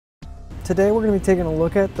Today we're going to be taking a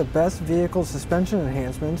look at the best vehicle suspension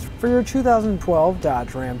enhancements for your 2012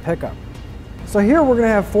 Dodge Ram pickup. So here we're going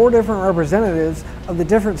to have 4 different representatives of the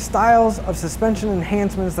different styles of suspension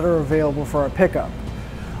enhancements that are available for our pickup.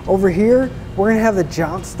 Over here we're going to have the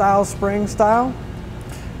jounce-style spring style.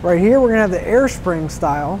 Right here we're going to have the air spring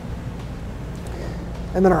style.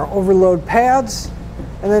 And then our overload pads.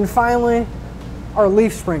 And then finally our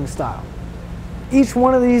leaf spring style. Each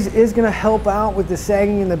one of these is going to help out with the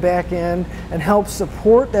sagging in the back end and help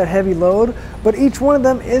support that heavy load, but each one of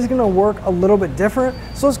them is going to work a little bit different.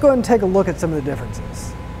 So let's go ahead and take a look at some of the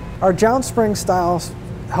differences. Our jounce spring style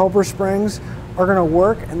helper springs are going to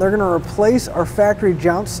work, and they're going to replace our factory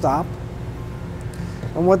jounce stop.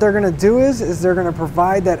 And what they're going to do is they're going to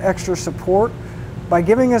provide that extra support by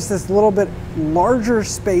giving us this little bit larger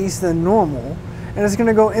space than normal, and it's going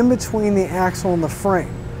to go in between the axle and the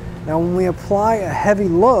frame. Now when we apply a heavy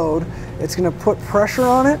load, it's going to put pressure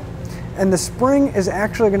on it, and the spring is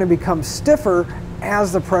actually going to become stiffer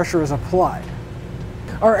as the pressure is applied.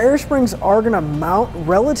 Our air springs are going to mount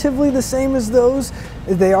relatively the same as those.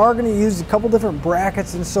 They are going to use a couple different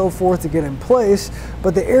brackets and so forth to get in place,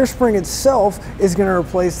 but the air spring itself is going to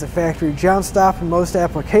replace the factory jounce stop in most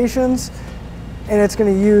applications, and it's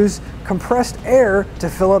going to use compressed air to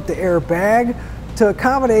fill up the air bag to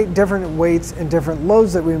accommodate different weights and different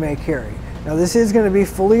loads that we may carry. Now this is going to be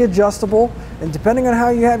fully adjustable, and depending on how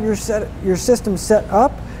you have your system set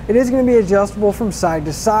up, it is going to be adjustable from side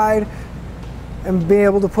to side and be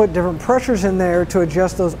able to put different pressures in there to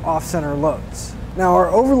adjust those off-center loads. Now our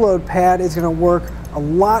overload pad is going to work a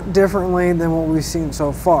lot differently than what we've seen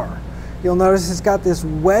so far. You'll notice it's got this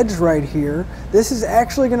wedge right here. This is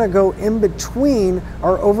actually going to go in between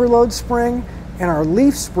our overload spring and our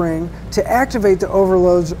leaf spring to activate the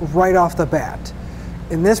overloads right off the bat.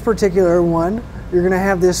 In this particular one, you're going to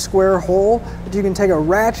have this square hole that you can take a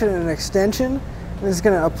ratchet and an extension, and it's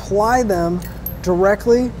going to apply them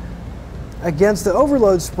directly against the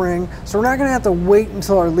overload spring, so we're not going to have to wait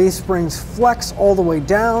until our leaf springs flex all the way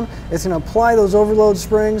down. It's going to apply those overload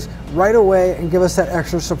springs right away and give us that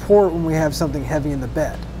extra support when we have something heavy in the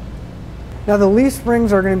bed. Now the leaf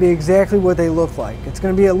springs are going to be exactly what they look like. It's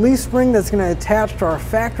going to be a leaf spring that's going to attach to our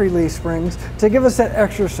factory leaf springs to give us that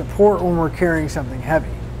extra support when we're carrying something heavy.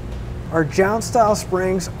 Our jounce style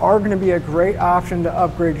springs are going to be a great option to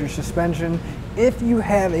upgrade your suspension if you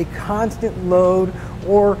have a constant load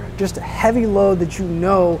or just a heavy load that you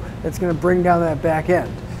know that's going to bring down that back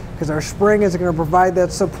end. Because our spring is going to provide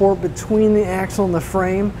that support between the axle and the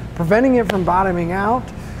frame, preventing it from bottoming out,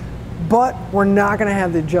 but we're not going to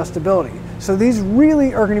have the adjustability. So these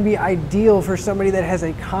really are going to be ideal for somebody that has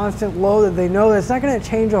a constant load that they know that's not going to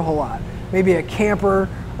change a whole lot. Maybe a camper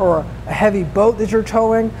or a heavy boat that you're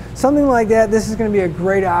towing, something like that. This is going to be a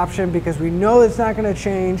great option because we know it's not going to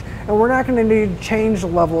change, and we're not going to need to change the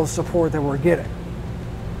level of support that we're getting.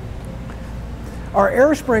 Our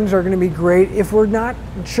air springs are going to be great if we're not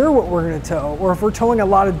sure what we're going to tow, or if we're towing a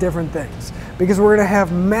lot of different things, because we're going to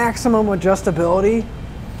have maximum adjustability.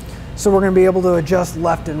 So we're going to be able to adjust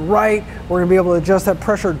left and right. We're going to be able to adjust that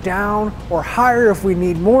pressure down or higher if we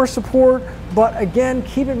need more support. But again,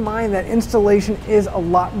 keep in mind that installation is a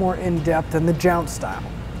lot more in-depth than the jounce style.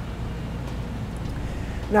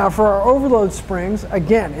 Now for our overload springs,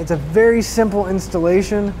 again, it's a very simple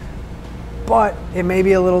installation, but it may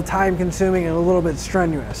be a little time consuming and a little bit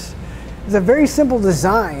strenuous. It's a very simple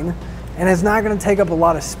design, and it's not going to take up a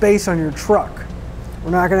lot of space on your truck. We're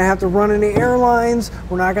not going to have to run any airlines.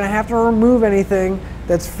 We're not going to have to remove anything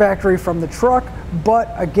that's factory from the truck.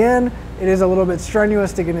 But again, it is a little bit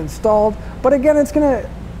strenuous to get installed. But again, it's going to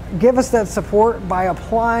give us that support by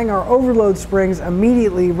applying our overload springs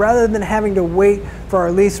immediately rather than having to wait for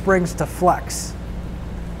our leaf springs to flex.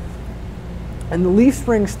 And the leaf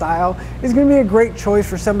spring style is going to be a great choice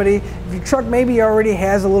for somebody if your truck maybe already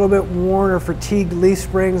has a little bit worn or fatigued leaf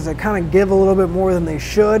springs that kind of give a little bit more than they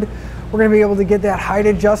should. We're going to be able to get that height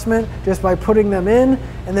adjustment just by putting them in,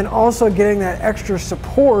 and then also getting that extra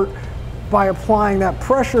support by applying that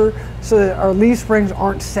pressure so that our leaf springs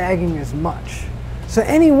aren't sagging as much. So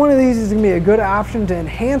any one of these is going to be a good option to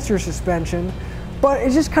enhance your suspension, but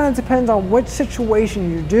it just kind of depends on which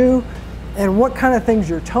situation you do and what kind of things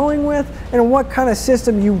you're towing with and what kind of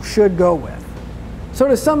system you should go with. So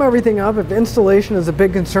to sum everything up, if installation is a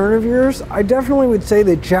big concern of yours, I definitely would say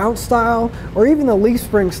the jounce style or even the leaf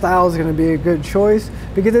spring style is going to be a good choice,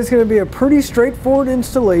 because it's going to be a pretty straightforward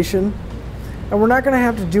installation and we're not going to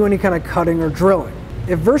have to do any kind of cutting or drilling.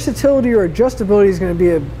 If versatility or adjustability is going to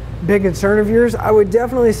be a big concern of yours, I would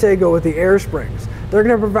definitely say go with the air springs. They're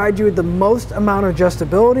going to provide you with the most amount of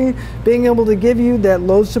adjustability, being able to give you that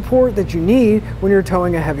load support that you need when you're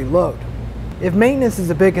towing a heavy load. If maintenance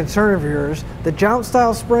is a big concern of yours, the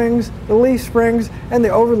jounce-style springs, the leaf springs, and the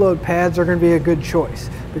overload pads are going to be a good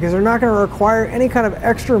choice because they're not going to require any kind of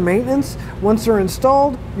extra maintenance. Once they're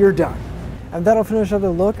installed, you're done. And that'll finish up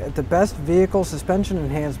the look at the best vehicle suspension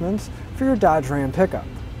enhancements for your Dodge Ram pickup.